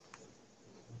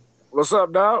What's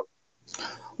up, dog?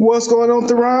 What's going on,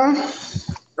 Theron?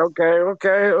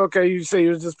 Okay. You say you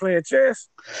was just playing chess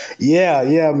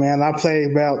Yeah, man. I play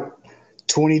about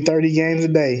 20, 30 games a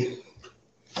day.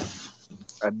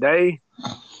 a day,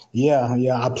 Yeah.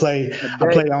 I play a I day.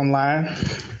 play online.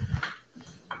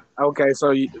 Okay,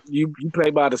 so you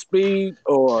play by the speed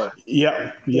or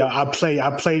Yeah. I play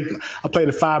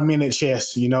the 5 minute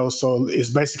chess, so it's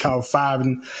basically called five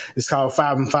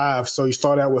and five. So you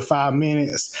start out with 5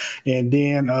 minutes and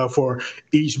then for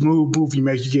each move you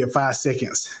make you get 5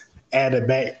 seconds added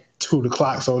back to the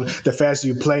clock. So the faster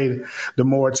you play, the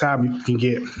more time you can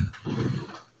get.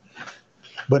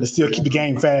 But it still keep the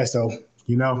game fast though,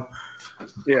 you know?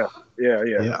 yeah, yeah.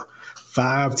 Yeah.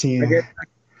 Five, I guess 10.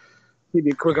 keep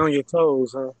you quick on your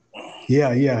toes, huh?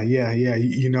 Yeah.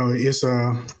 It's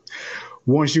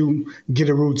once you get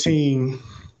a routine,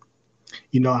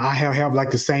 I have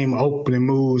like the same opening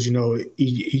moves.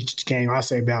 Each game I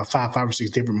say about five or six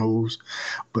different moves.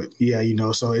 But yeah,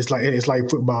 so it's like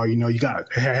football. You got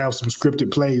to have some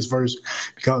scripted plays first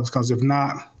because if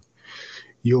not,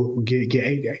 you'll get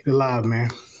ate alive, man.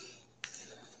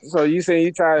 So you say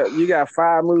you got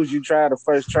five moves you try the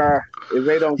first try. If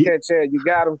they don't catch that, you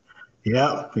got them.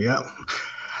 Yeah.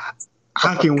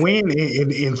 I can win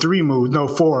in three moves, no,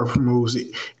 four moves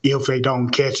if they don't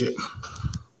catch it.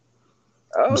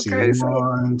 Let me see. Okay, so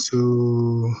One,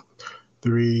 two,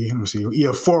 three. Let me see.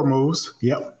 Yeah, four moves.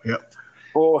 Yep.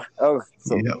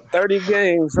 so Yep. 30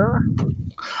 games, huh?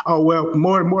 Oh well,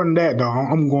 more than that though.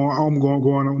 I'm going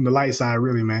on the light side,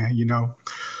 really, man.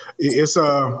 It's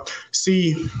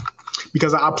see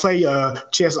because I play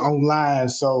chess online,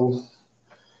 so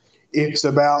it's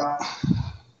about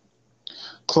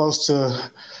close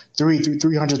to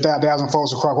 300,000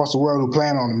 folks across the world who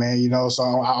plan on it, man. So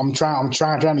I'm trying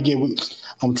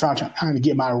to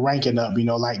get my ranking up.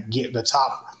 Like get the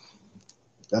top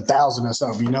 1,000 or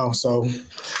something. So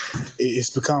it's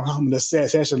become the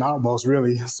session almost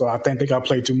really. So I think they got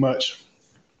play too much.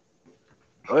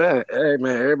 Well, hey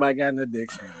man, everybody got an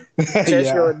addiction.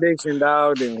 Test your Yeah, addiction,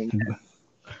 dog. Then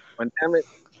when damn it,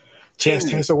 chest continue.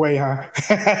 takes away, huh?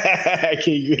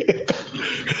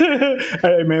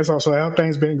 Hey man, so how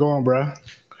things been going, bro?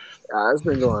 It's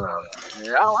been going on.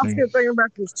 Man. I'm still thinking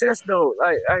about this chess though.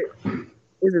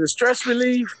 Is it a stress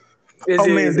relief? Oh Is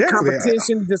man, it definitely.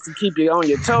 competition just to keep you on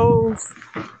your toes?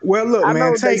 Well, look, I man, know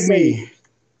they take say, me.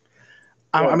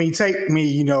 I yeah, mean, take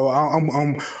me.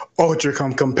 I'm ultra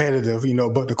competitive.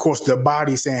 But of course, the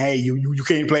body saying, "Hey, you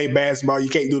can't play basketball. You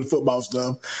can't do the football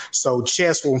stuff." So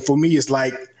chess for me is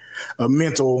like a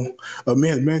mental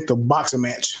boxing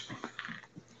match.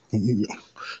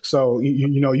 So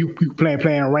you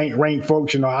playing rank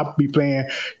folks. I'll be playing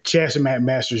chess and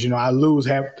masters. I lose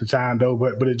half the time though,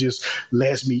 but it just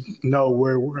lets me know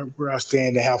where I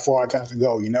stand and how far I got to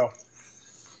go.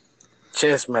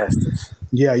 chess masters.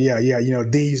 Yeah.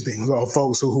 These things are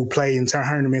folks who play in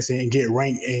tournaments and get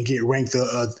ranked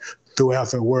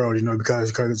throughout the world.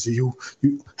 Because you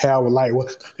have like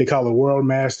what they call a world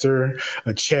master,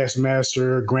 a chess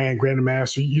master,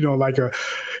 grandmaster. Like a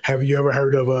have you ever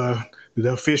heard of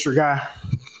the Fisher guy?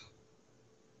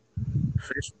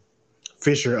 Fish.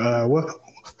 Fisher, what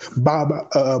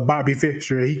Bobby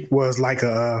Fischer. He was like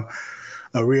a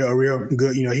real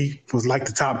good. He was like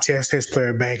the top chess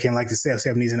player back in like the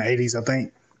 '70s and '80s, I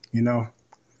think. You know,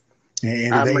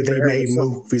 and I might they have heard of made some.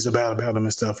 movies about him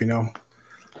and stuff.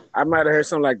 I might have heard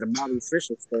something like the Bobby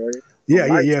Fischer story Yeah, on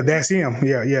yeah, yeah. Lifetime, That's him.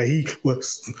 Yeah. He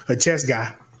was a chess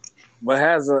guy. but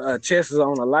has a chess is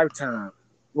on a Lifetime.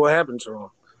 What happened to him?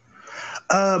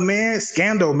 Man,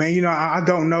 scandal, man. I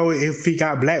don't know if he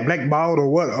got blackballed or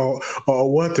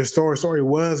what the story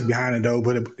was behind it though,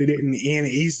 but it didn't end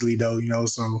easily though.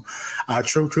 So I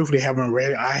truthfully haven't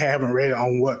read it. I haven't read it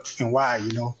on what and why.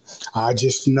 I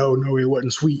just know it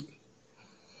wasn't sweet.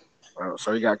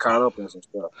 So he got caught up in some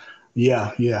stuff.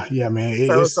 Yeah,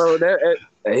 man. So that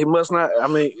he must not. I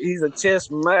mean, he's a chess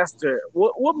master.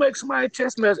 What makes somebody a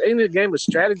chess master? Ain't it a game of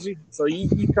strategy? So you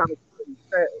kind of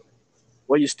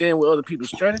where you stand with other people's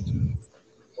strategy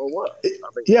or what? I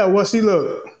mean, Yeah. Well, see,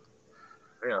 look.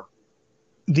 yeah.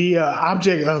 The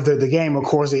object of the game, of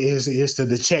course, is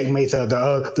the checkmate of the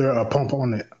other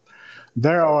opponent.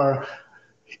 There are,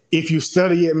 if you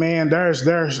study it, man,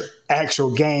 there's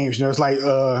actual games. It's like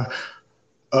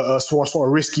for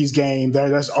a Risky's game.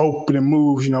 That's opening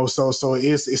moves. So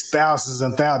it's thousands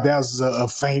and thousands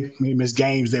of famous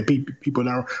games that people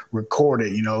are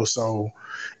recorded. So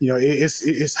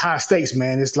it's high stakes,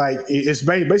 man. It's like it's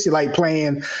basically like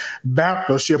playing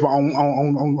Battleship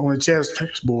on a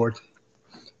chessboard.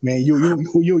 Man,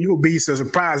 you'll be so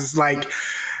surprised. It's like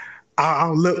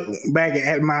I'll look back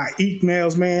at my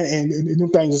emails, man, and them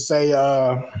things say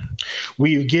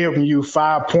we've given you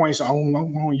 5 points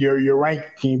on your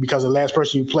ranking because the last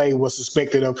person you played was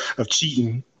suspected of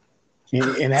cheating.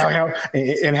 And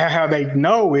how they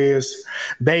know is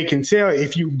they can tell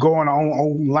if you going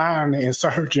online and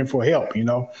searching for help,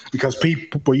 because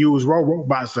people use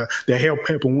robots to help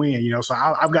them win, So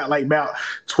I've got like about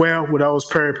 12 of those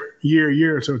per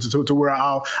year to where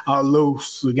I'll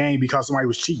lose the game because somebody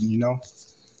was cheating.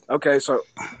 Okay, so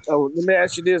let me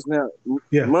ask you this now: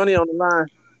 Yeah. Money on the line,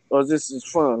 or is this is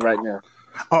fun right now?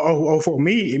 For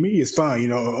me, it's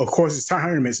fun. Of course, it's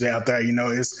tournaments out there.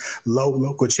 It's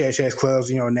local chess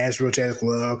clubs. Nashville Chess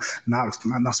Club,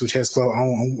 Knoxville Chess Club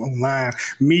online.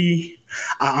 Me,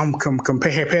 I'm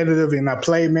competitive and I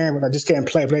play, man, but I just can't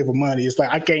play for money. It's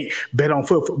like I can't bet on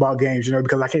football games,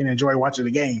 because I can't enjoy watching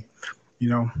the game.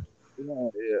 Yeah.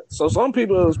 So some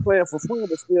people is playing for fun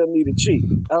but still need to cheat.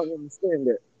 I don't understand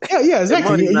that. Yeah,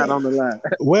 exactly. Money's not on the line.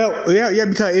 Well, yeah,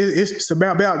 because it's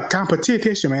about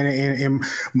competition, man, and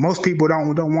most people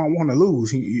don't want to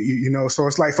lose, So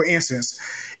it's like, for instance,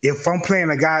 if I'm playing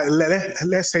a guy,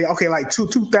 let's say, okay, like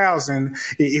 2000,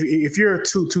 if you're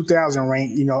 2000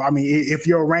 rank, if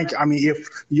your rank, if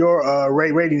your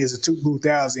rating is a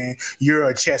 2000, you're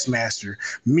a chess master.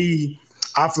 Me,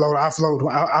 I float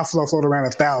around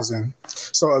 1,000.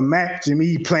 So imagine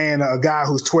me playing a guy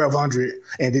who's 1,200,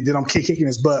 and then I'm kicking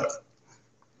his butt.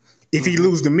 If he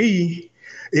loses to me,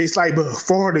 it's like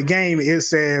before the game, it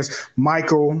says,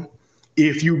 Michael,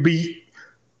 if you beat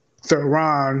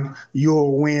Theron,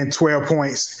 you'll win 12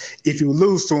 points. If you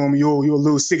lose to him, you'll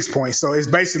lose 6 points. So it's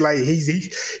basically like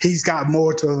he's got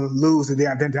more to lose than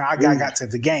I got to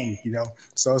the game,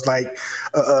 So it's like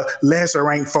lesser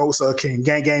ranked folks can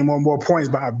gain more points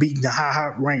by beating the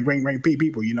high ranked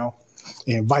people,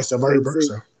 and vice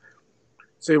versa.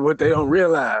 See what they don't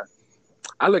realize.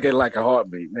 I look at it like a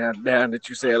heartbeat now that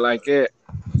you say it like that.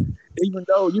 Even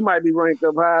though you might be ranked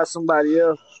up high as somebody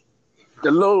else, the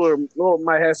lower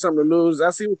might have something to lose. I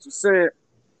see what you're saying,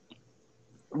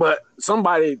 but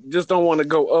somebody just don't want to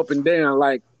go up and down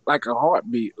like a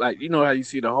heartbeat. Like, how you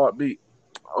see the heartbeat,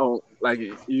 like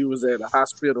you was at a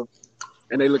hospital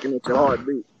and they looking at your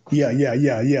heartbeat. Yeah.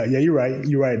 You're right.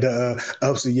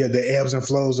 The the ebbs and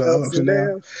flows, ups and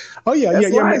downs. Oh yeah,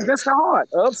 That's yeah. Life. That's the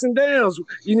heart. Ups and downs.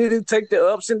 You need to take the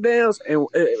ups and downs. And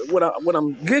what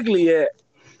I'm giggly at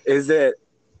is that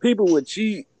people would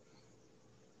cheat.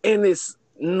 And it's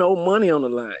no money on the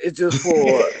line. It's just for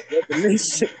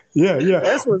recognition. Yeah.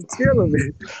 That's what's killing me.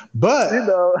 But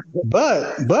though,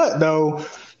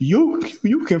 you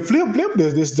can flip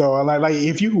this though. Like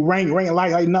if you rank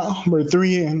like number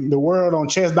 3 in the world on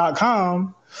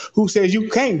chess.com, who says you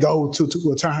can't go to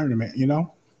a tournament,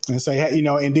 And say,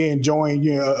 and then join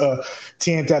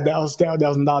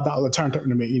 $10,000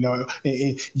 tournament,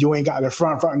 and you ain't got the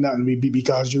front nothing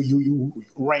because you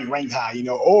rank high,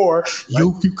 or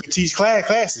you could teach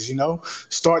classes,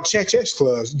 start chess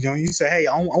clubs, you say, hey,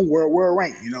 I'm world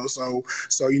rank, so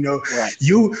right.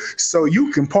 you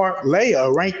can parlay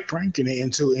a ranking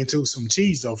into some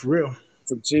cheese though, for real.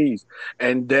 Some cheese,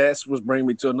 and that's what's bringing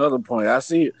me to another point. I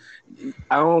see it.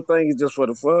 I don't think it's just for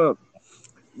the fun.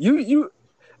 You.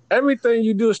 Everything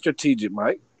you do is strategic,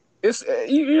 Mike. It's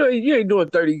you ain't doing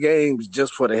 30 games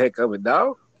just for the heck of it,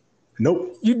 dog.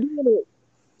 Nope. You doing it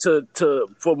to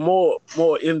for more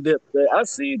in depth. I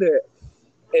see that,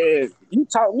 and you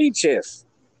taught me chess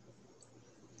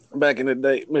back in the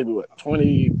day. Maybe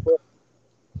 20.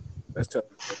 That's tough,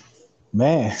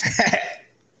 man.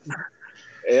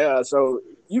 Yeah. So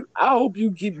I hope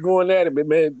you keep going at it, but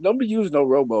man, don't be using no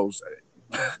robos.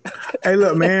 Hey,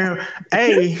 look, man.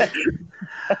 Hey.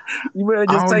 You better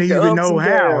just I don't take even know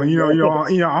how.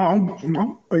 Downs,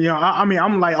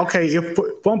 I'm like, okay, if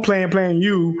I'm playing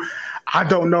you, I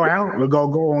don't know how to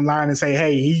go online and say,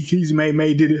 hey, he's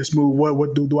made this move.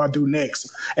 What do I do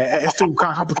next? It's too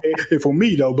complicated for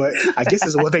me though. But I guess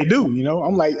it's what they do.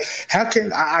 I'm like, how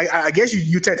can I guess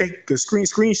you take the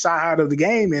screenshot out of the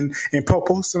game and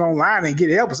post it online and get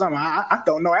help or something. I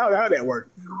don't know how that works.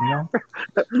 Yeah,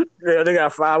 they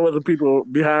got 5 other people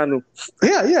behind them.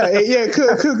 Yeah.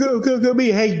 Could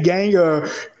be. Hey, gang.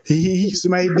 He's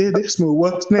made this move.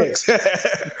 What's next? I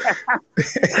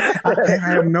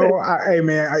have no. Hey,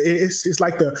 man. It's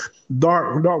like the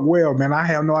dark web, man. I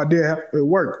have no idea how it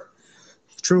works.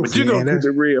 True, but you're gonna keep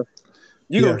it real.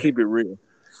 You're gonna keep it real.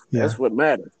 Yeah. That's what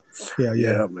matters. Yeah,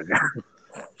 man.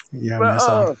 Yeah, but, man.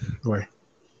 So, go ahead.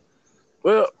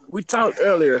 Well, we talked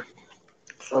earlier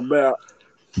about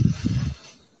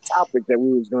topic that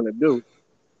we was gonna do.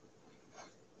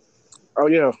 Oh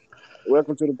yeah,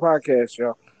 welcome to the podcast,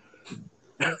 y'all.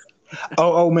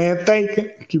 Oh man,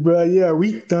 thank you, bro. Yeah,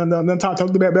 we done talked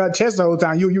about chess the whole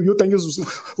time. You think this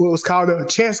was called a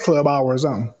chess club hour or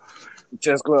something?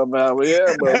 Chess club now,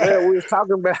 yeah. But man, we was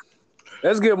talking about.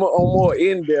 Let's get more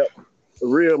in depth,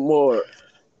 real more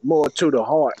to the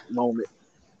heart moment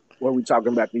where we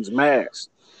talking about these masks.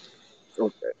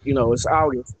 So, it's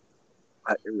August,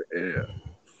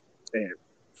 and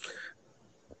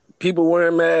people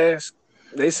wearing masks.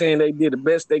 They saying they did the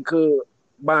best they could,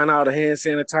 buying all the hand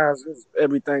sanitizers,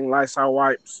 everything, Lysol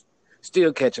wipes,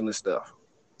 still catching the stuff.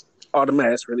 Are the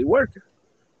masks really working?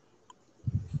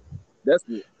 That's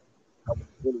what I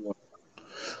really want.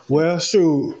 Well,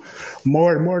 shoot.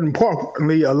 More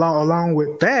importantly, along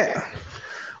with that,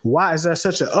 why is there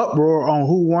such an uproar on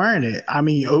who wearing it? I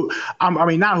mean, I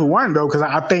mean not who wearing it though, because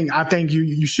I think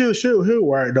you should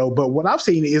wear it though. But what I've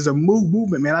seen is a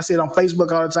movement, man. I see it on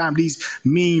Facebook all the time. These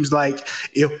memes like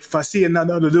if I see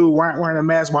another dude wearing a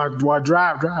mask while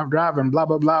driving, blah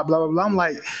blah blah blah blah blah. I'm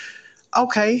like,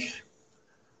 okay,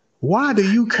 why do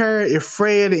you care if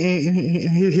Fred and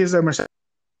his Mercedes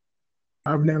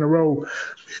up down the road,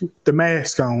 the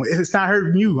mask on? It's not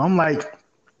hurting you. I'm like,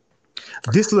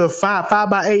 this little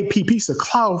 5x8 piece of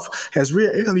cloth has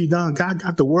really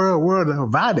got the world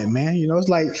divided, man. It's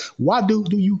like, why do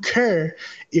you care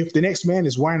if the next man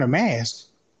is wearing a mask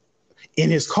in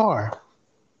his car?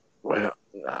 Well,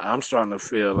 I'm starting to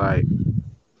feel like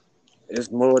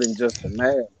it's more than just a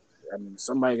mask. I mean,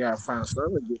 somebody got to find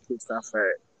something to get pissed off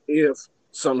at if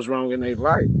something's wrong in their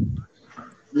life.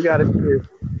 You got to.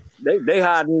 They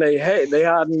hiding they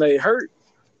hurt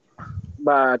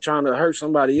by trying to hurt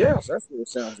somebody else. That's what it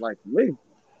sounds like to me.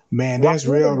 Man, that's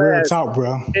real talk,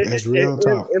 bro. That's real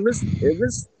talk.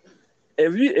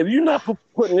 If you're not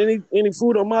putting any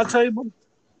food on my table,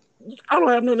 I don't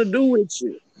have nothing to do with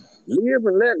you. Live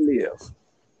and let live.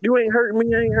 You ain't hurting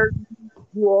me. I ain't hurting you.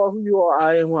 You are who you are.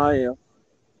 I am who I am.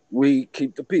 We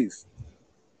keep the peace.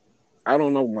 I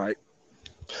don't know, Mike.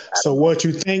 So what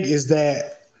you think is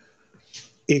that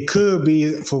it could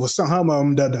be for some of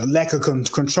them the lack of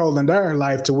control in their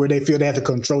life to where they feel they have to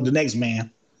control the next man.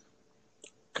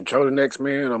 Control the next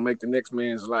man or make the next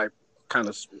man's life kind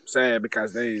of sad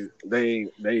because they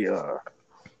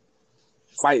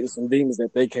fighting some demons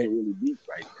that they can't really beat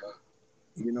right now.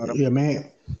 You know what I mean? Yeah, man.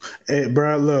 Hey,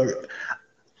 bro, look,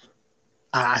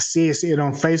 I see it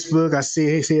on Facebook. I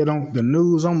see it on the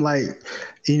news. I'm like,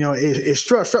 it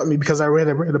struck me because I read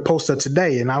a poster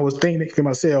today, and I was thinking to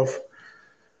myself,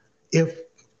 if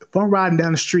I'm riding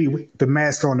down the street with the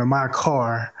mask on in my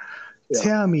car,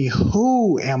 tell me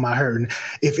who am I hurting?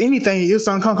 If anything, it's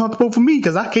uncomfortable for me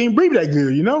because I can't breathe that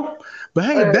good, But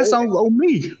hey, that's on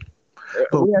me.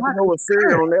 But we have to go with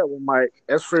fear on that one, Mike.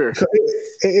 That's fair.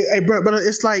 Hey, but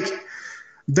it's like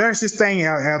there's this thing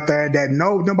out there that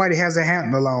nobody has a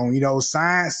handle on.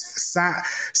 Science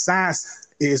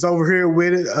is over here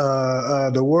with it.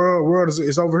 The world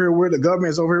is over here with it. The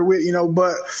government is over here with it.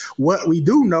 But what we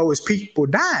do know is people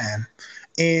dying.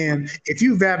 And if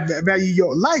you value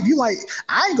your life, you like,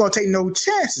 I ain't gonna take no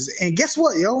chances. And guess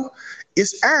what, yo?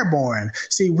 It's airborne.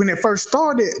 See, when it first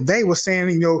started, they were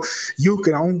saying, you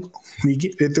can only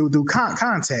get it through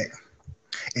contact.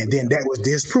 And then that was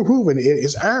disproven.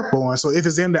 It's airborne. So if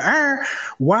it's in the air,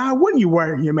 why wouldn't you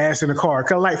wear your mask in the car?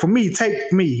 Because like for me,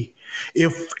 take me.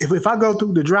 If I go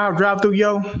through the drive through,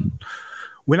 yo,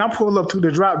 when I pull up to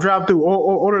the drive through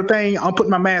or the thing, I'm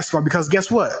putting my mask on because guess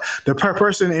what? The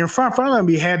person in front of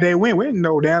me had their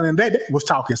window down and they was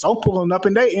talking. So I'm pulling up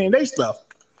in they stuff.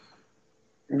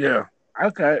 Yeah.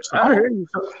 Okay. I hear you.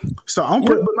 So I'm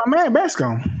putting my mask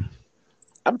on.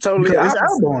 I'm totally opposite.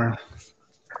 It's airborne.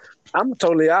 I'm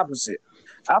totally opposite.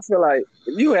 I feel like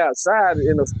if you outside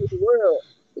in the free world,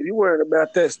 if you worrying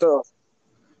about that stuff,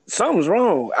 something's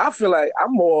wrong. I feel like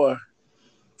I'm more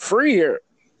freer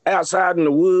outside in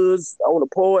the woods, on the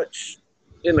porch,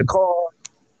 in the car,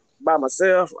 by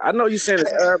myself. I know you're saying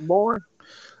it's airborne.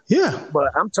 Yeah.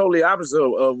 But I'm totally opposite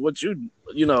of what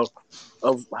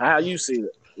of how you see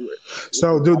it.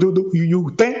 So do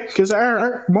you think it's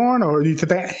airborne or do you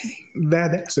think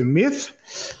that's a myth?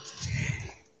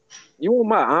 You want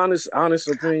my honest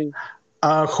opinion?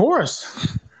 Of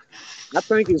course. I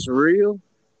think it's real.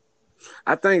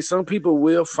 I think some people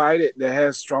will fight it that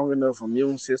has strong enough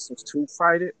immune systems to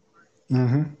fight it.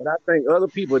 Mm-hmm. But I think other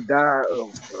people die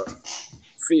of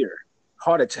fear,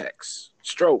 heart attacks,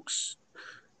 strokes,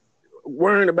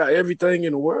 worrying about everything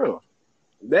in the world.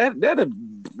 That'll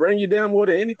bring you down more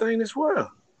than anything in this world.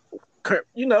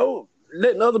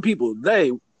 Letting other people,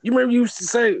 you remember you used to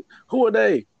say, who are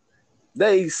they?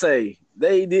 They say,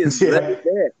 they this, they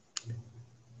that.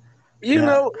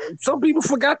 Some people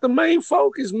forgot the main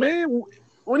focus, man.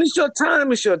 when it's your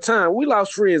time, it's your time. We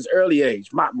lost friends early age,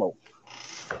 Matmo.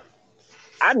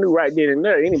 I knew right then and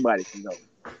there anybody can know.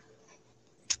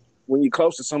 When you're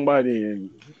close to somebody and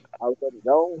already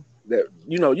know that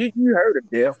you heard of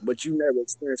death, but you never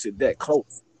experienced it that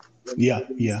close. When Yeah,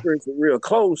 you yeah. experience it real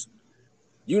close,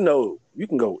 you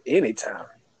can go anytime.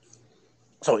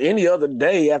 So any other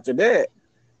day after that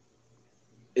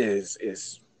is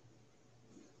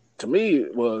to me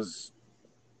it was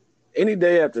any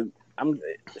day after.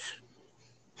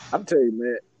 I'm telling you,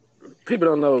 man. People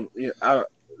don't know. You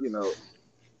know.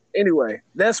 Anyway,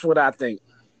 that's what I think.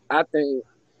 I think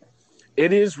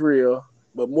it is real,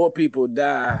 but more people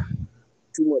die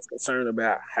too much concerned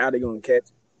about how they're gonna catch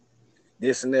it,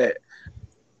 this and that.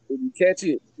 If you catch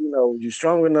it, you're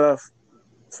strong enough.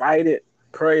 Fight it,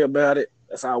 pray about it.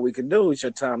 That's all we can do. It's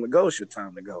your time to go. It's your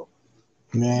time to go.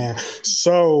 Man,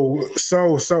 so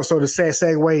the sad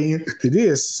segue into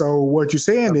this. So what you're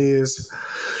saying is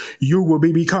you will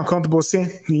become comfortable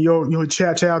sending your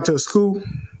child to school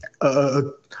uh,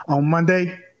 on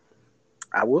Monday.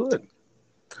 I would.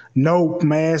 No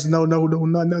mask, no,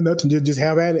 nothing. Just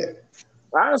have at it.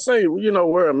 I say,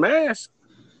 wear a mask.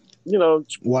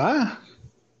 Why?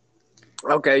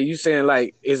 Okay, you saying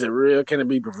like, is it real? Can it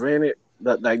be prevented?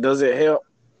 Like, does it help?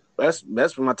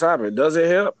 That's my topic. Does it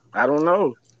help? I don't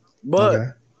know, but Okay.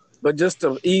 but just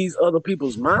to ease other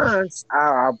people's minds,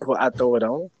 I throw it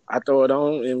on. I throw it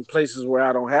on in places where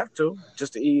I don't have to,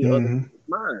 just to ease other Hmm. people's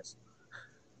minds.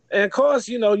 And of course,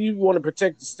 you want to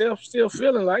protect yourself, still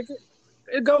feeling like it.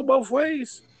 It go both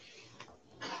ways.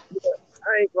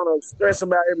 I ain't gonna stress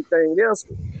about everything else.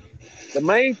 The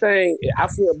main thing, I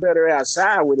feel better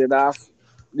outside with it off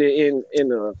than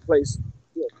in a place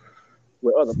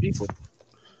with other people.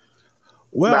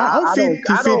 Well, But I'm I don't,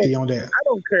 I don't, 50-50 on that. I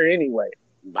don't care anyway.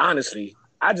 Honestly,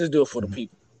 I just do it for the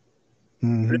people.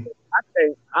 Hmm. I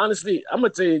think honestly, I'm gonna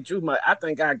tell you the truth. I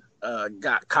think I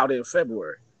got caught in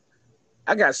February.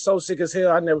 I got so sick as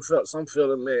hell. I never felt some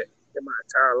feeling that in my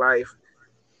entire life.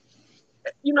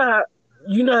 You know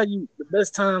how the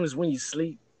best time is when you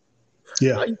sleep.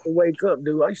 Yeah, I used to wake up,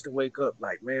 dude. I used to wake up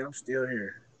like, man, I'm still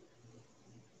here.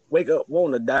 Wake up,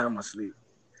 wanting to die in my sleep.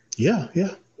 yeah. Yeah.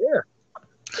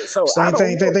 So I Same don't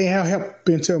thing know. that they have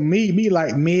happened to me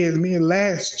like mid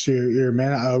last year,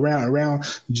 man. Around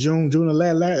June of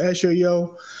last year,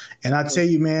 yo. And I tell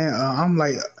you, man, I'm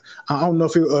like, I don't know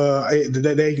if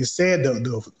they said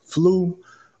the flu,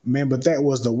 man, but that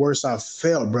was the worst I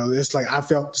felt, bro. It's like I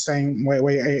felt the same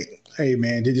way. Hey,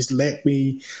 man, they just let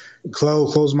me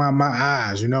close my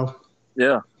eyes, you know.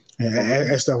 Yeah. And For me,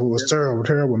 that stuff was yeah.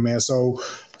 terrible, man. So,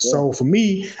 Yeah. so for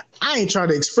me, I ain't trying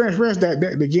to experience that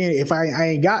again. If I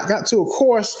ain't got to, of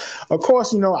course, I caught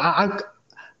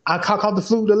the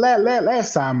flu the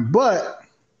last time. But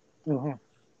Hmm.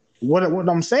 what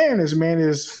I'm saying is, man,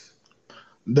 is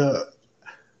the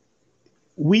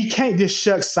we can't just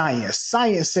shuck science.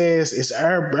 Science says it's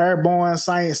airborne.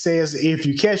 Science says if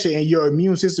you catch it and your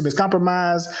immune system is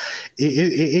compromised,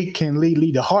 it can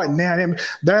lead to heart. Now,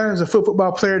 there's a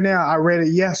football player now. I read it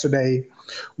yesterday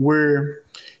where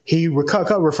he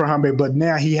recovered from it, but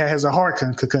now he has a heart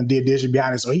condition, to be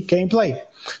honest, so he can't play.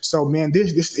 So, man,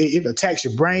 this it attacks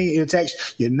your brain, it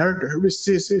attacks your nervous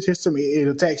system, it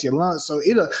attacks your lungs, so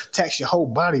it attacks your whole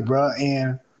body, bro.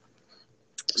 And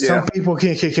some Yeah. people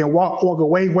can walk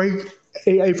away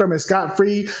from it scot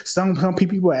free. Some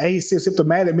people are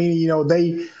asymptomatic, meaning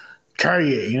they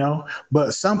carry it,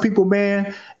 But some people,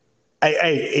 man,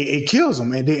 it kills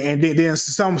them, and then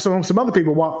some other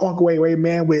people walk away,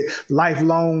 man, with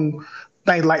lifelong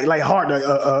things like heart.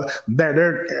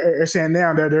 They're saying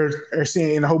now they're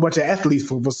seeing in a whole bunch of athletes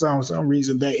for some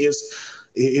reason that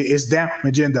it's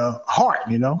damaging the heart,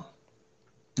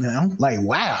 like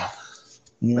wow,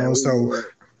 Man, so.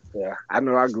 yeah. I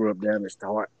know I grew up damaged to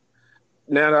heart.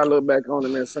 Now that I look back on it,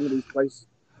 man, some of these places,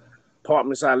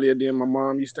 apartments I lived in, my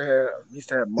mom used to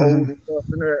have mold Mhm. and stuff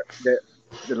in there that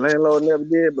the landlord never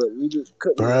did, but we just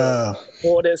couldn't Bruh,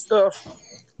 afford that stuff.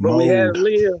 But we had to mold.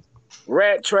 live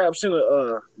rat traps in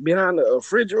the behind the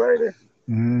refrigerator.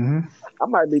 Hmm. I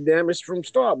might be damaged from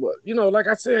start, but like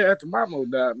I said, after my mom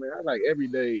died, man, I like every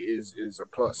day is a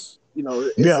plus. Yeah.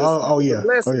 It's a Oh it's a yeah. Oh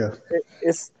blessing. yeah.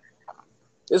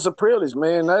 It's a privilege,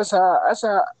 man. That's how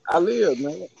I live,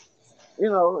 man.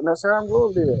 And that's how I'm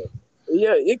going to live.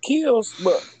 Yeah, it kills,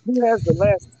 but who has the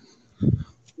last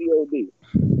COD?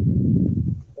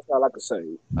 That's all I can say.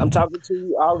 I'm talking to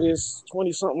you August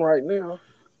 20 something right now,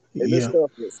 and this Yeah.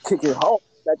 stuff is kicking hard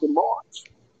back in March.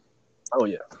 Oh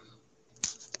yeah,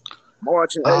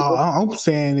 March and April. All I'm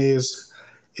saying is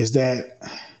that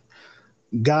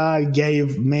God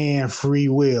gave man free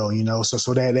will,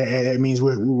 so that means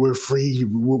we're free.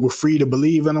 We're free to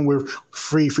believe in him. We're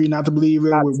free not to believe in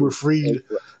him. Not We're to. free.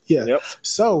 Yeah. Yep.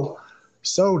 So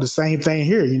the same thing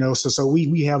here, So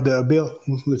we have the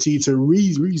ability to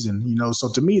reason, So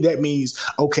to me, that means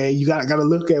okay, you got to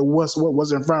look at what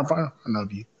was in front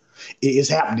of you. It's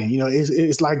happening,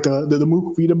 It's like the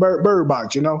movie, the Bird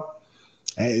Box,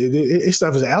 It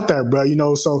stuff is out there,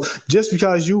 bro. So just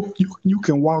because you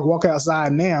can walk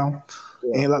outside now,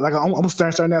 Yeah. and like I'm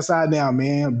starting outside now,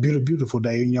 man. Beautiful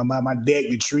day. My deck,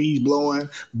 the trees blowing,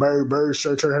 birds,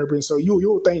 chirping. So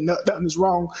you'll think nothing is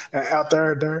wrong out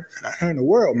there in the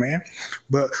world, man.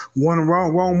 But one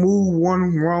wrong move,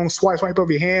 one wrong swipe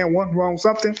of your hand, one wrong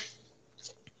something,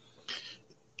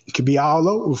 it could be all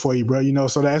over for you, bro.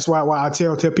 So that's why I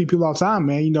tell people all the time,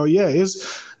 man. Yeah,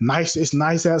 it's nice. It's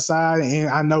nice outside, and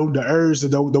I know the urge, the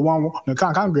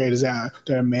congregators out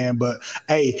there, man. But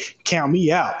hey, count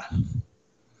me out.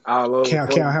 All over.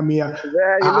 Count me out.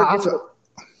 Yeah, you looking.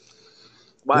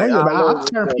 I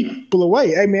turn people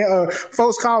away. Hey, man,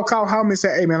 folks call home and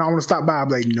say, hey, man, I want to stop by. I'm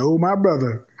like, no, my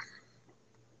brother.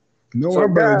 No, my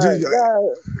brother.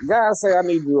 God say I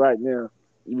need you right now.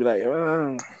 You be like,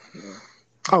 oh,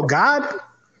 God?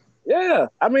 Yeah.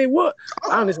 I mean, what?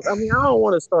 Honestly, I don't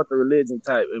want to start the religion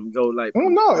type and go like. Oh,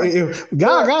 no. If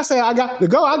God say I got to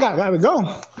go, I got to go.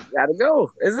 Got to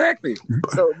go. Exactly.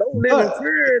 So don't live in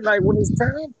fear. Like when it's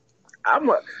time,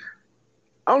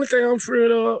 only thing I'm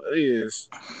afraid of is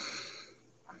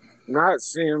not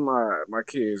seeing my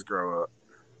kids grow up.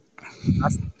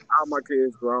 All my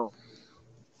kids grown.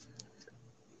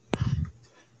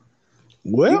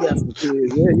 Well, you got some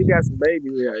kids. Yeah, you got some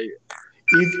babies here.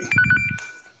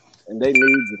 And they need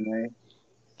you, man.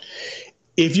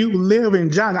 If you live in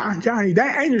Johnny,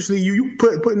 dangerously, you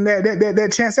putting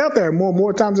that chance out there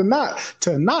more times than not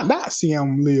to not see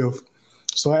them live.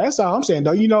 So that's all I'm saying,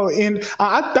 though. And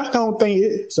I don't think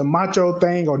it's a macho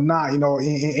thing or not. And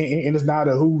it's not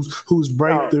a who's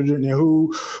breakthrough and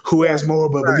who has more,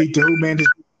 but believe to who, man.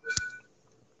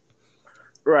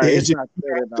 Right. It's just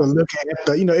to look at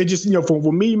the. It just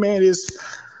for me, man, it's.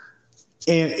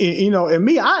 And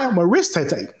me, I am a risk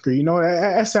taker.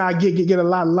 That's how I get a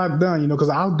lot done. Because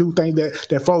I'll do things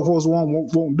that folks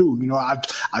won't do. I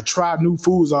try new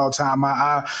foods all the time.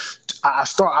 I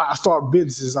start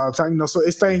businesses all the time. So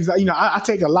it's things that I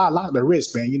take a lot of the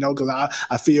risk, man. Because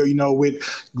I feel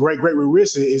with great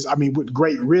risk with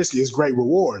great risk is great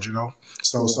reward.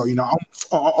 So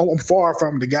I'm far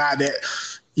from the guy that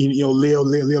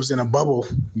lives in a bubble.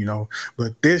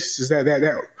 But this is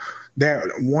that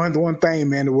one thing,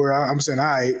 man, where I'm saying, all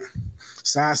right,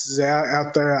 science is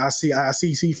out there. I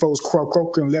see folks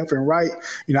croaking left and right.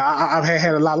 I've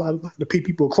had a lot of the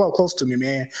people close to me,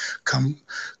 man, come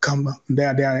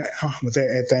down with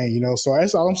that thing, So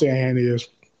that's all I'm saying is,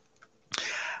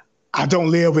 I don't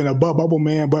live in a bubble,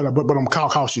 man, but I'm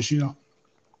cautious,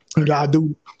 I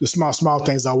do the small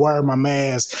things. I wear my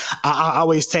mask. I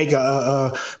always take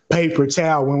a paper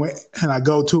towel when I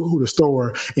go to the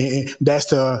store, and that's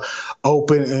to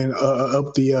open and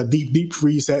up the deep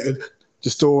freeze at the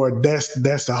store.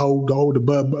 That's to hold the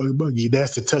buggy.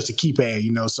 That's to touch the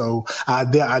keypad. So I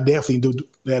definitely do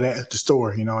that at the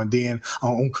store. And then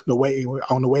on the way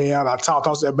out, I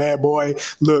toss that bad boy.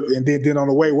 Look, and then on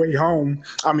the way home,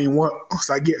 once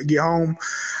I get home,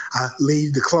 I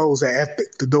leave the clothes at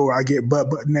the door. I get butt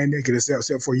naked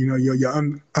except for your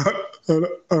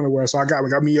underwear. So I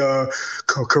got me a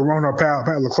Corona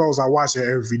pile of clothes. I wash it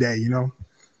every day.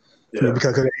 Yeah.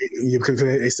 Because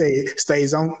they say it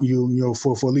stays on you,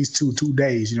 for at least two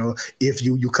days. If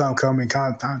you come in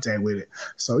contact with it.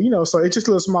 So so it's just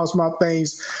little small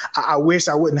things. I wish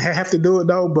I wouldn't have to do it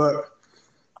though, but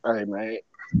hey man,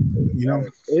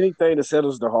 anything that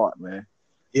settles the heart, man.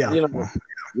 Yeah.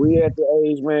 We at the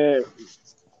age, man.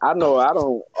 I know I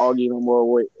don't argue no more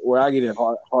where I get in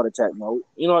heart attack mode.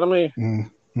 You know what I mean?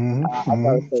 Mm-hmm. I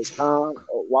gotta stay calm,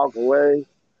 walk away.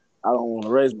 I don't want to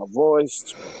raise my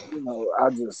voice. I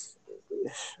just,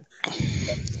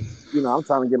 I'm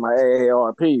trying to get my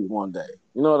AARP one day.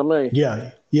 You know what I mean? Yeah.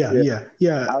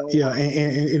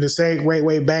 And the same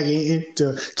way back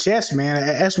into chess, man.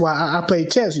 That's why I play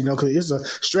chess, because it's a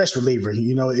stress reliever.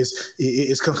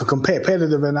 It's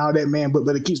competitive and all that, man.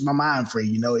 But it keeps my mind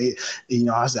free. I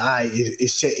say,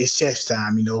 it's chess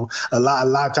time. A lot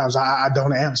of times I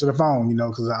don't answer the phone.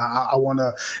 Because I want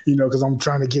to, because I'm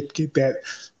trying to get that.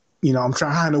 I'm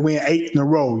trying to win 8 in a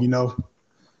row.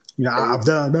 You know, I've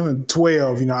done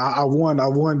 12. You know, I won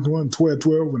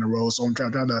 12 in a row. So I'm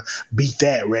trying to beat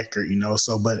that record. You know,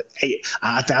 so but eight,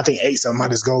 I think eight something might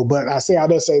just go. But I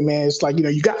just say, man, it's like, you know,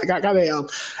 you got to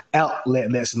have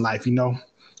outlets in life. You know,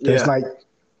 it's like.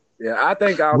 Yeah, I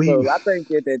think also. I think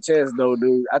at that chess though,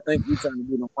 dude. I think you trying to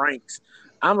do the ranks.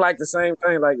 I'm like the same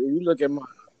thing. Like if you look at my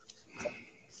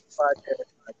podcast,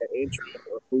 like the intro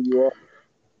of who you are,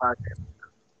 podcast.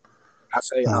 I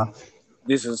say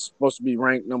this is supposed to be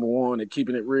ranked number one and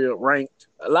keeping it real ranked.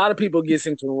 A lot of people gets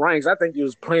into the ranks. I think you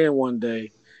was playing one day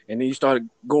and then you started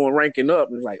going ranking up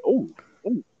and it's like, ooh,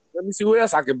 let me see who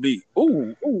else I could beat.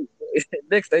 Ooh.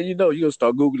 Next thing you know, you're gonna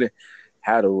start Googling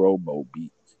how to Robo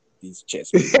beat these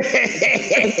chess.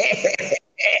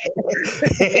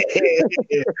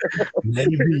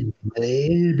 Maybe.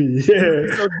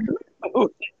 Yeah.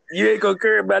 You ain't gonna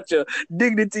care about your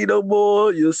dignity no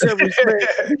more, your self-respect.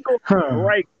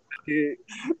 Right.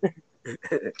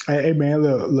 Hey man,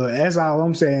 look. That's all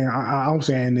I'm saying. I'm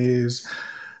saying is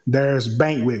there's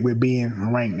bank with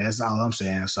being ranked. That's all I'm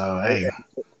saying. So hey,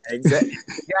 exactly.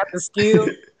 You got the skill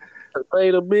to pay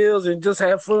the bills and just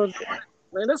have fun.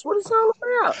 Man, that's what it's all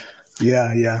about.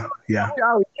 Yeah. I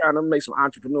was trying to make some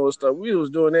entrepreneur stuff. We was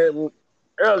doing that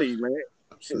early, man.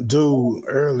 Dude,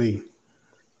 early.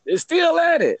 It's still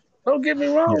at it. Don't get me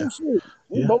wrong. Yeah.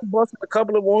 We both busted a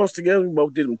couple of ones together. We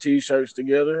both did them T-shirts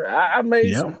together. I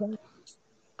made some change.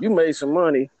 You made some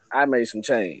money. I made some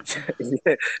change.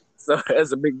 So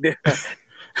that's a big difference.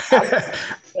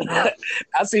 I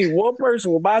see one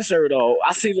person with my shirt on.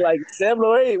 I see like 7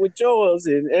 or 8 with yours,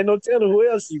 and no telling who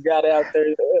else you got out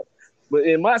there. But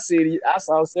in my city, I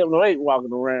saw 7 or 8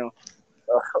 walking around.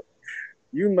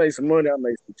 You made some money. I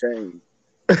made some change.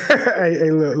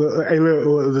 Hey,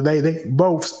 look, they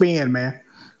both spin, man.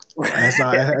 That's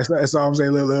all I'm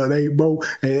saying. Look, they both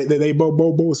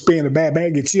spin. A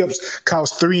bag of chips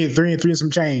cost 3 and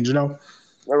some change, you know.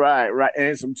 Right,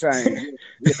 and some change.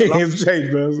 And some change,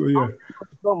 bro. So, yeah.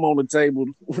 Something on the table.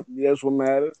 That's what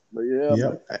matters. But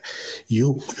yeah.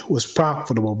 You was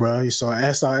profitable, bro. So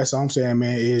that's all I'm saying,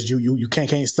 man. Is you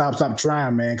can't stop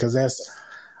trying, man, because that's.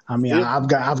 I mean, I've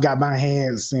got my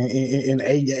hands in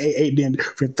eight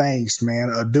different things, man.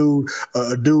 A dude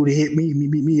hit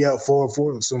me up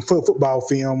for some football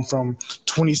film from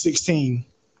 2016.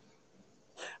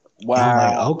 Wow. And I'm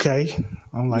like, okay.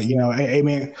 I'm like, you know, hey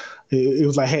man. It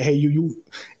was like, hey, you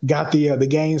got the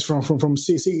games from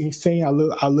 16. I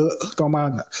looked on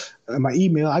my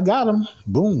email. I got them.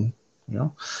 Boom. You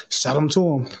know, shot them to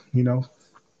them. You know.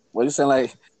 What you sound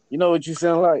like? You know what you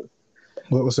sound like?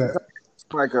 What was that?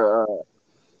 Like a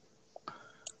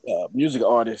music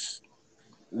artist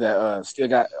that still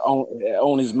got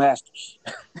own his masters.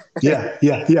 Yeah,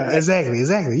 exactly.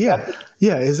 Yeah,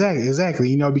 exactly.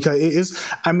 You know, because it's.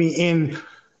 I mean, and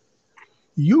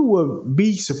you would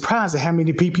be surprised at how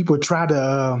many people try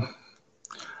to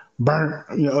burn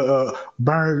the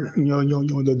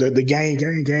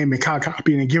game and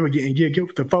copy and give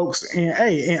it to folks. And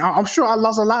hey, and I'm sure I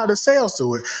lost a lot of the sales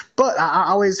to it, but I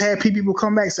always had people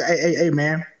come back and say, hey,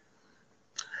 man.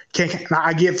 Can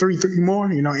I get three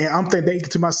more? You know, and I'm thinking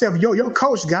to myself, your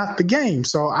coach got the game,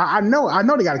 so I know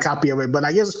they got a copy of it. But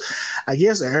I guess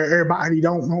everybody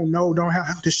don't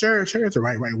have to share it the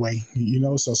right way. You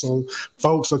know, so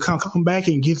folks will come back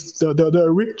and get the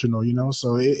original. You know,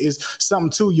 so it's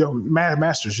something to your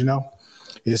masters. You know,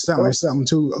 it's something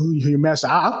to your master.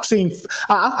 I've seen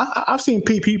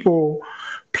people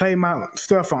play my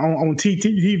stuff on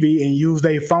TV and use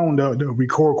their phone to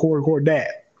record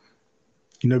that.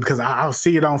 You know, because I'll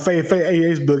see it on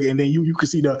Facebook, and then you can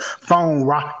see the phone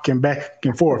rocking back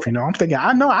and forth. You know, I'm thinking,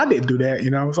 I know I didn't do that. You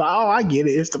know, so I get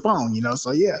it. It's the phone. You know,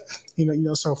 so yeah, you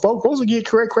know, so folks will get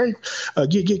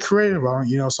creative on.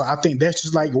 You know, so I think that's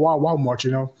just like Walmart. You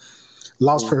know,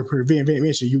 loss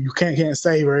prevention. You can't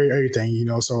save everything. You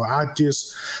know, so I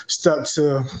just stuck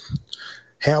to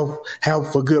have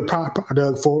a good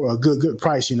product for a good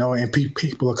price. You know, and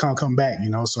people will come back. You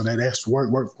know, so that's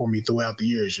worked for me throughout the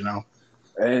years. You know.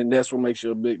 And that's what makes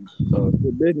you a big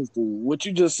business dude. What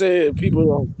you just said, people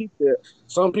don't keep that.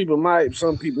 Some people might,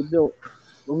 some people don't.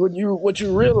 But what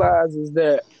you realize is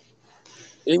that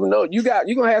even though you're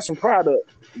gonna have some product,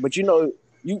 but you know,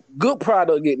 good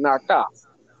product get knocked off.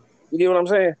 You get what I'm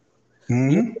saying?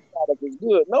 Mm-hmm. Good product is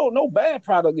good. No bad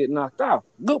product get knocked off.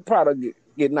 Good product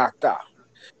get knocked off.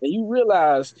 And you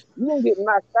realize you're gonna get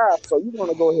knocked off, so you're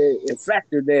gonna go ahead and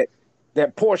factor that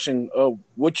portion of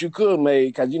what you could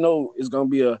make, because you know it's gonna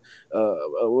be a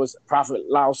what's profit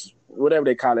loss, whatever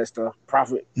they call that stuff,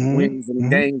 profit wins and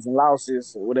gains and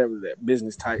losses, or whatever that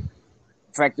business type.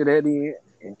 Factor that in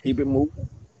and keep it moving.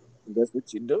 And that's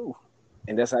what you do,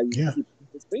 and that's how you keep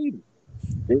succeeding.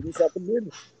 Business after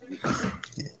business.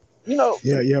 You know,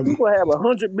 Yeah. people have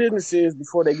 100 businesses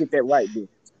before they get that right business.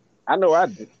 I know I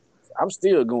do. I'm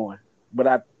still going, but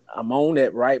I'm on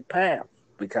that right path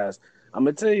because I'm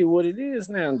gonna tell you what it is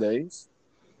nowadays.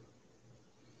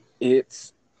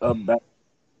 It's about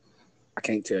I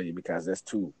can't tell you because that's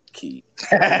too key.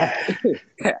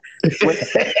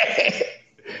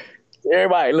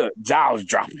 Everybody, look, jaws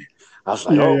dropping. I was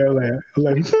like, Yeah, oh, yeah,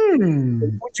 like,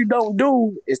 what you don't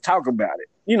do is talk about it.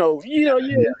 Yeah.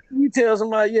 You tell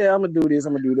somebody, yeah, I'm gonna do this,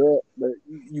 I'm gonna do that, but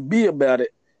you be about it.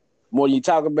 More you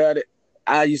talk about it.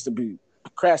 I used to be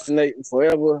procrastinating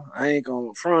forever. I ain't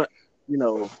gonna front. I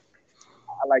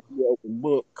like to be open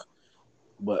book,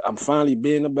 but I'm finally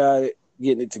being about it,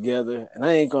 getting it together, and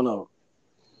I ain't gonna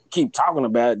keep talking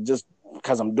about it just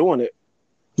because I'm doing it.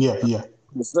 yeah.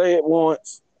 You say it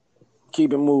once,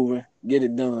 keep it moving, get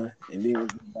it done, and then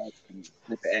get back and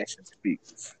let the action speak.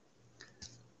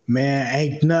 Man,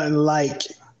 ain't nothing like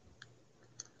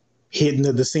hitting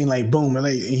the scene like boom, and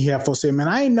you have folks say, "Man,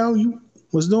 I ain't know you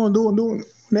was doing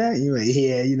that." You like,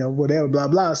 yeah, whatever, blah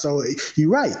blah. So you're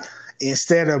right.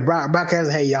 Instead of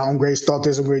broadcasting, hey y'all, I'm great, start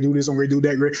this, I'm great, do this, I'm great, do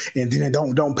that, great, and then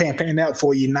don't pan out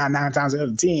for you nine times out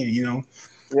of 10, Yeah.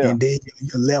 and then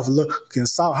you're left looking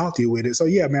salty with it. So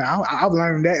yeah, man, I've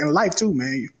learned that in life too,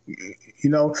 man.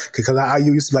 Because I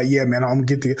used to be like, yeah, man, I'm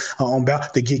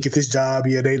about to get this job.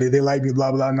 Yeah, they like me,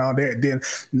 blah blah, and all that. Then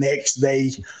next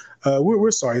day, we're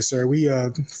sorry, sir. We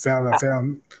found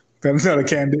another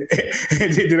candidate.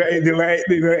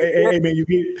 Hey man, you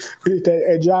get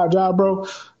that job, bro?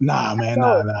 Nah, man,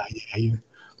 nah.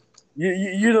 Yeah,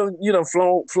 You done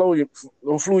flew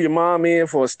your mom in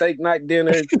for a steak night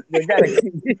dinner. They gotta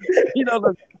keep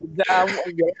the job.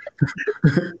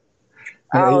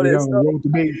 All that stuff.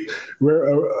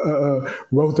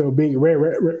 wrote the big red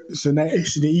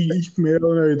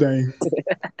email and everything.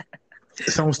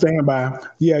 It's on standby.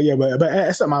 Yeah, but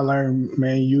that's something I learned,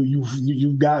 man.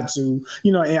 You got to,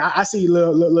 and I see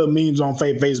little memes on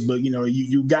Facebook.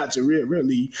 You got to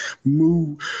really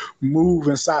move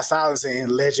in silence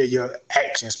and let your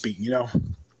actions speak.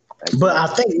 But I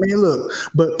think, man, look,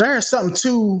 but there's something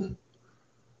too.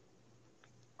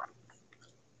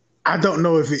 I don't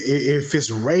know if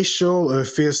it's racial or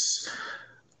if it's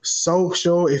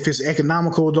social, if it's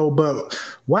economical though, but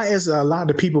why is a lot of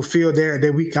the people feel there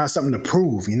that we got something to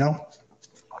prove,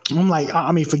 I'm like,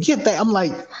 I mean, forget that. I'm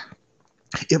like,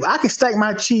 if I can stack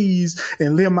my cheese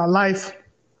and live my life,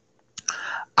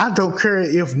 I don't care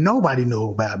if nobody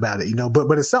know about it,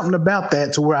 but it's something about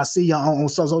that to where I see on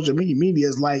social media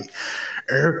is like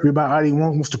everybody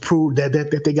wants to prove that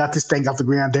they got this thing off the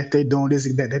ground, that they doing this,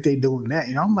 that they doing that.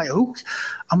 I'm like,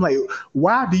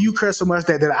 why do you care so much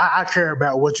that I care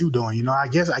about what you doing? I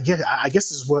guess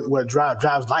this is what drives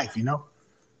life.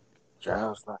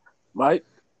 Drives life, Mike.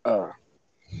 I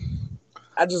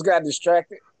just got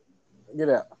distracted. Get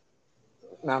out.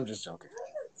 No, I'm just joking.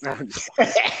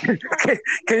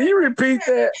 Can you repeat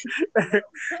that?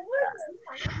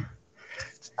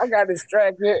 I got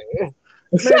distracted.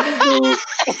 Man,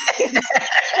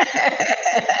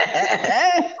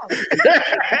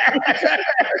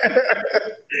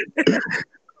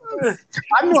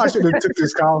 I knew I should have took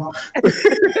this call.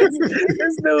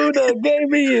 This dude gave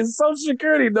me his social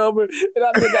security number, and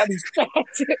I just got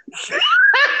distracted.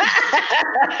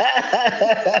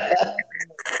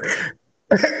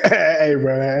 Hey,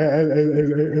 bro,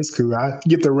 it's cool. I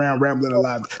get the round rambling a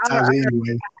lot of times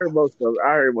anyway. I heard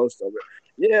most of it.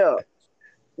 Yeah.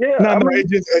 No.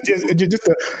 Just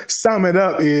to sum it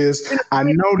up is, I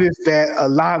noticed that a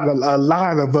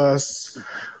lot of us,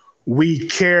 we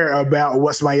care about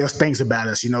what somebody else thinks about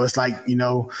us. It's like,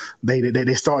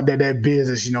 they start that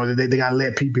business, they gotta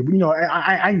let people,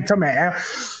 I ain't talking about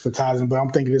advertising, but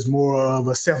I'm thinking it's more of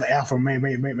a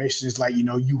self-affirmation. It's like,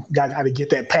 you got to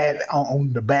get that pat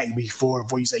on the back before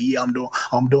you say, yeah, I'm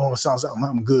doing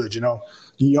something good,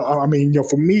 I mean,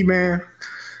 for me, man,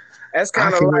 that's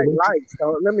kind of like,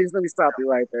 so let me stop you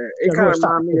right there. It kind of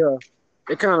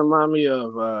remind me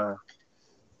of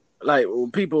like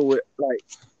people with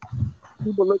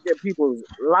people look at people's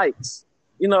likes,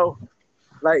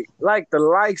 like the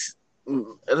likes,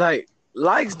 like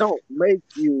likes don't make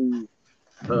you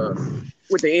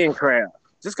with the in crowd.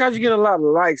 Just because you get a lot of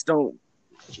likes don't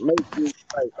make you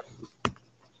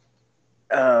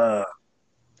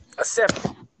accept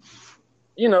it.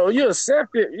 You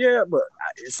accept it, yeah, but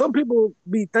some people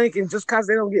be thinking just because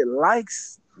they don't get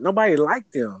likes, nobody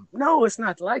like them. No, it's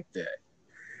not like that.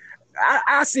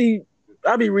 I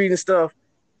be reading stuff.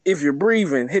 If you're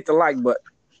breathing, hit the like button.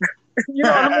 You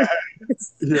know what I mean?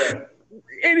 Yeah.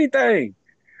 Anything.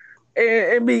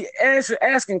 and be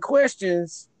asking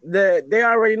questions that they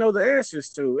already know the answers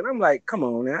to. And I'm like, come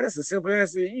on now, that's a simple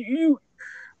answer.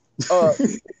 Uh,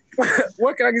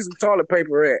 where can I get some toilet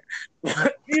paper at?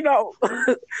 Yeah,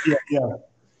 yeah,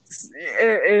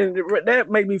 and that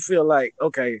made me feel like,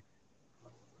 okay,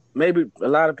 maybe a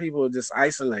lot of people are just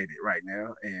isolated right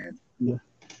now yeah.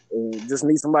 and just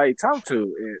need somebody to talk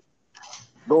to and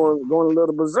going a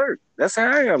little berserk. That's how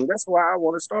I am. That's why I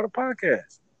want to start a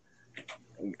podcast.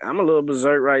 I'm a little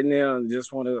berserk right now and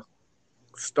just want to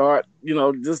start,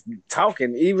 just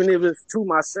talking, even if it's to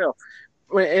myself.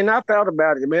 And I thought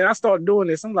about it, man. I started doing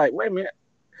this. I'm like, wait a minute,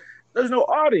 there's no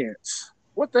audience.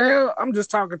 What the hell? I'm just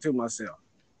talking to myself.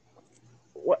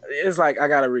 It's like I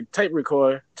got a tape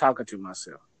recorder talking to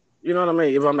myself. You know what I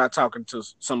mean? If I'm not talking to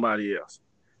somebody else.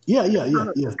 Yeah.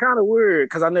 It's kind of weird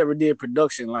because I never did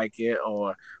production like it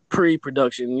or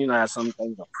pre-production. You know how some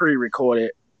things are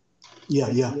pre-recorded. Yeah.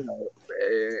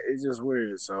 It's just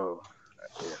weird. So,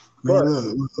 yeah. Man, But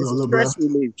it's bro. stress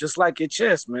relief, just like your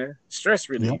chest, man. Stress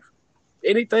relief. Yeah.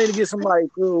 Anything to get somebody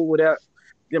through without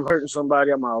them hurting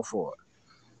somebody, I'm all for it.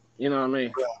 You know what I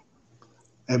mean?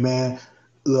 Hey, man.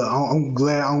 Look, I'm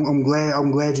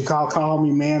glad you called me,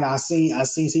 man. I seen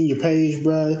your page,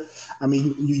 bro. I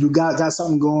mean, you got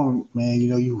something going, man.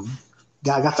 You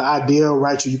got the idea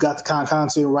right. You got the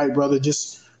content right, brother.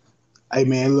 Just, hey,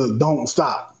 man, look, don't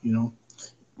stop.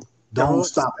 Don't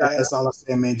stop. That's all I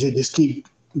say, man. Just keep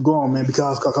going, man,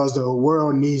 because the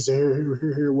world needs to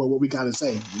hear what we got to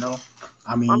say.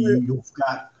 I mean, you've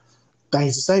got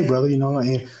things to say, brother.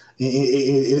 And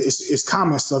it's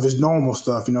common stuff, it's normal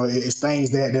stuff. It's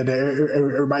things that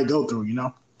everybody go through. Yeah.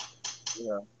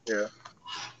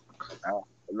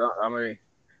 I mean,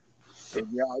 if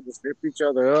y'all just lift each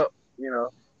other up,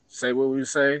 say what we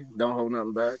say, don't hold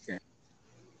nothing back, and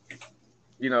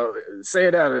say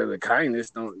it out of the kindness.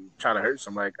 Don't try to hurt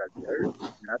somebody because you hurt.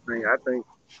 I think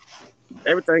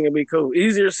everything can be cool.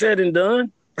 Easier said than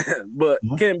done, but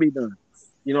can be done.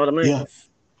 You know what I mean?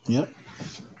 Yeah.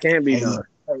 Can be done.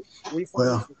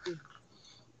 Well,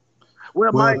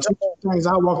 two things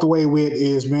I walked away with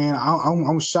is, man,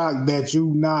 I'm shocked that you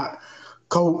not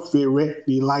COVID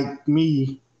ready like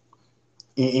me,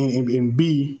 and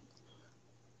B,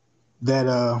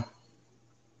 that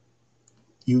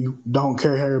you don't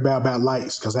care about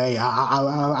likes, because hey,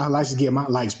 I like to get my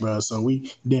likes, bro. So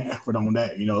we different on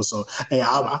that, So hey,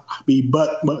 I be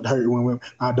butt hurt when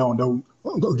I don't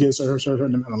get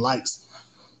certain amount of likes.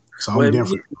 So I'm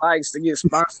different. He likes to get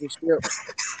sponsorship.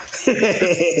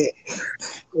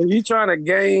 When you trying to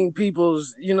gain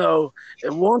people's,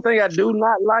 and one thing I do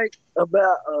not like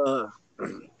about,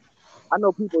 I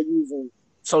know people using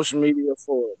social media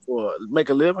for make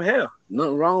a living. Hell,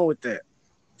 nothing wrong with that.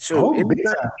 Sure, anything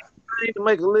to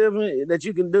make a living that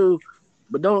you can do,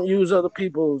 but don't use other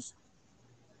people's.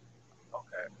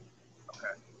 Okay,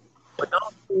 but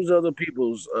don't use other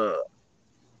people's.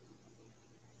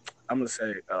 I'm gonna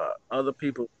say other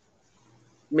people's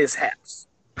mishaps.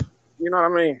 You know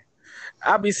what I mean?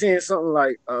 I'll be seeing something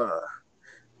like, not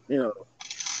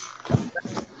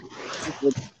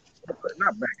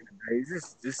back in the days.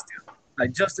 This still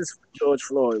like justice for George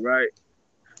Floyd, right?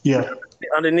 Yeah.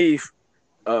 Underneath,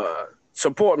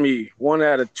 support me. 1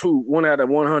 out of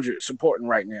 100 supporting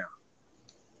right now.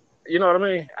 You know what I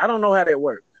mean? I don't know how that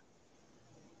works.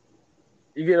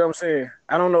 You get what I'm saying?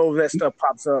 I don't know if that stuff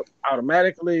pops up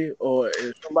automatically or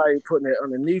if somebody putting it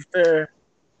underneath there.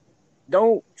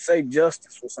 Don't say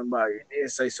justice for somebody and then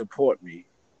say support me.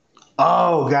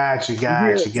 Oh, gotcha.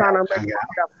 Trying to make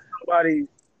somebody's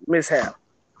mishap.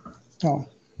 Oh.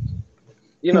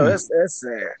 That's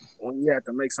sad when you have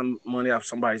to make some money off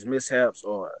somebody's mishaps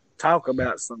or talk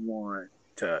about someone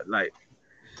to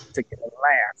get a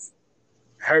laugh,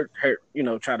 hurt,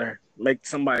 try to make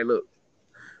somebody look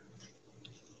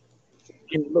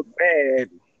bad,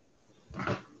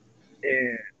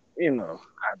 and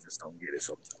I just don't get it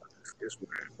sometimes. It's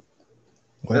weird.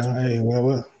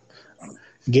 Well,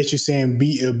 get you saying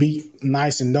be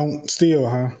nice and don't steal,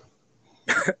 huh?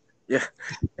 Yeah,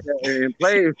 and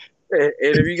play. And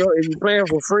if you're playing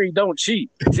for free, don't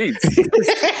cheat. Jeez.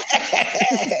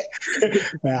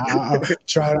 I'll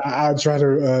try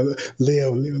to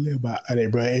live by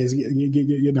that, bro. It's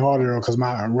getting harder because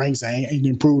my ranks ain't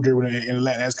improved in the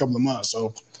last couple of months.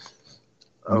 So,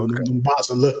 them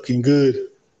bots are looking good.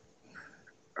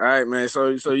 All right, man. So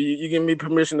you give me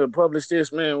permission to publish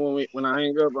this, man. When I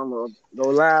hang up, I'm gonna go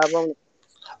live on it.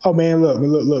 Oh man,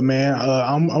 look, man.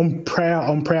 I'm proud.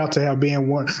 I'm proud to have been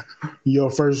one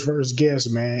your first guest,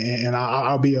 man, and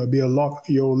I'll be a lot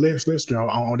your listener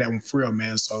on that one for real,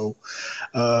 man. So,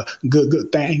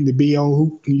 good thing to be on.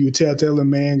 Who you tell them,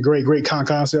 man. Great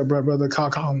concept, brother.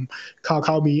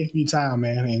 Call me anytime,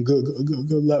 man, and good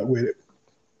luck with it.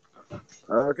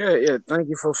 Okay, yeah. Thank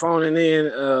you for phoning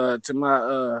in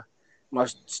to my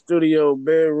studio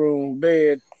bedroom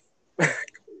bed.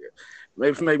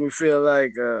 Make me feel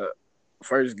like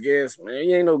first guest, man.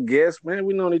 You ain't no guest, man.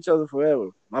 We known each other forever.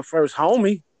 My first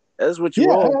homie. That's what you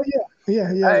Yeah, are.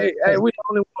 yeah. Hey, we the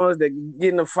only ones that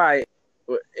get in a fight,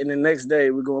 and the next day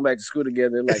we're going back to school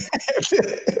together. Like, what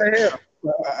the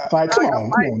hell? Like, come I got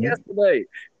on, fight man. yesterday.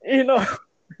 You know.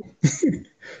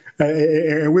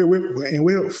 And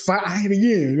we'll fight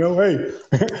again. You know, hey,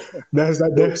 that's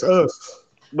us.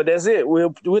 But that's it.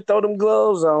 We'll throw them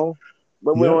gloves on,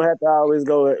 but we don't Yep. have to always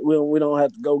go. We don't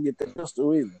have to go get the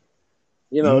pistol either.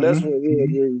 You know, that's what we'll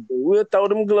Mm-hmm. do. We'll throw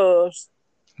them gloves,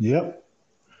 Yep.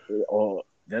 or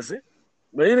that's it.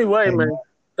 But anyway, Hey, man. man,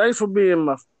 thanks for being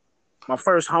my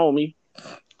first homie.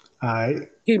 All right.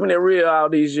 Keeping it real all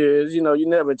these years. You know, you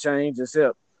never change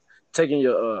except taking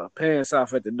your pants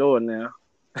off at the door now.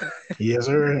 Yes,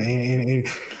 sir. And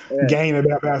Yeah, gain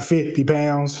about 50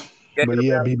 pounds. gain But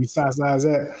yeah, about. besides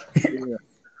that.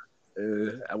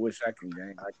 Yeah. I wish I can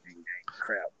gain. I can't gain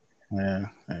crap. Yeah,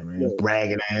 hey man, Look,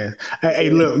 bragging ass.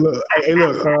 Look. Hey,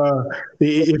 look.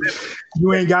 If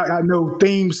you ain't got no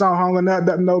theme song or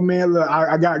nothing, no man. Look,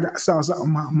 I got something.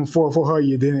 I'm for her.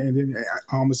 You then and then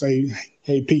I'm gonna say,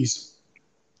 hey, peace.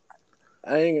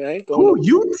 I ain't going Who no.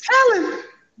 you telling?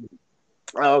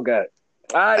 Oh God.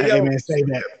 All right, Hey yo. man, say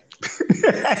that.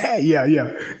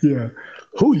 Yeah.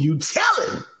 Who you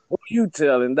telling? Who you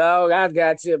telling, dog? I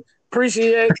got you.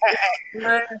 Appreciate you,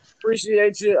 man.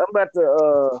 Appreciate you. I'm about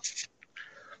to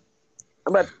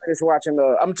finish watching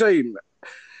I'm telling you,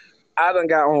 I done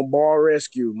got on Bar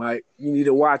Rescue, Mike. You need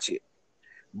to watch it.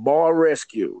 Bar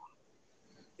Rescue.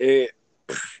 It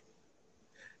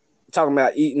talking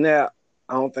about eating out.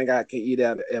 I don't think I can eat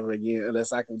out ever again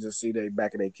unless I can just see they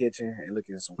back of their kitchen and look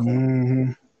at some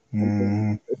corn. Mm-hmm.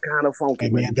 Mm-hmm. It's kind of funky,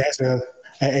 Hey man. man, that's a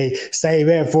hey. Save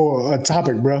that for a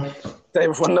topic, bro.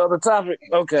 Save it for another topic.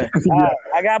 Okay. All Yeah, right.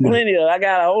 I got yeah. plenty of. I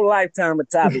got a whole lifetime of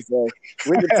topics, so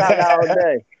we can talk all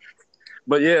day.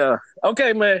 But yeah,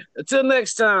 okay, man. Until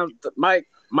next time,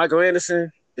 Michael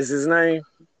Anderson is his name.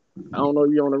 I don't know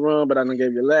you on the run, but I done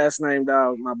gave your last name,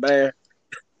 dog. My bad.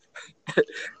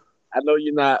 I know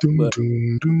you're not, Doom, but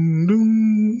doom, doom,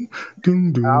 doom, doom,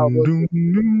 I doom, almost. doom,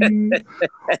 doom.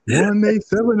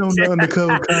 187 on the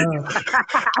undercover car.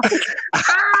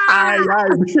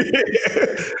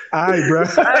 Aye, bro.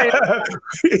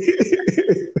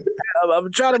 I, I'm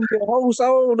trying to be a host. I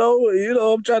don't know. You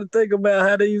know, I'm trying to think about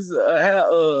how these,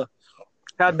 how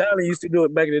Donnie used to do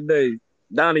it back in the day.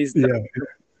 Donnie's. Yeah.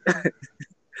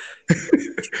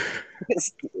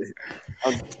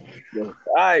 All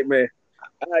right, man.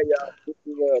 All right, y'all. This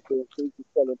is the Truth to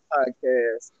Color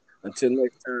podcast. Until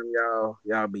next time,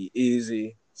 y'all be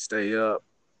easy. Stay up.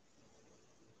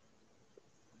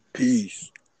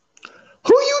 Peace.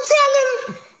 Who you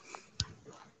telling?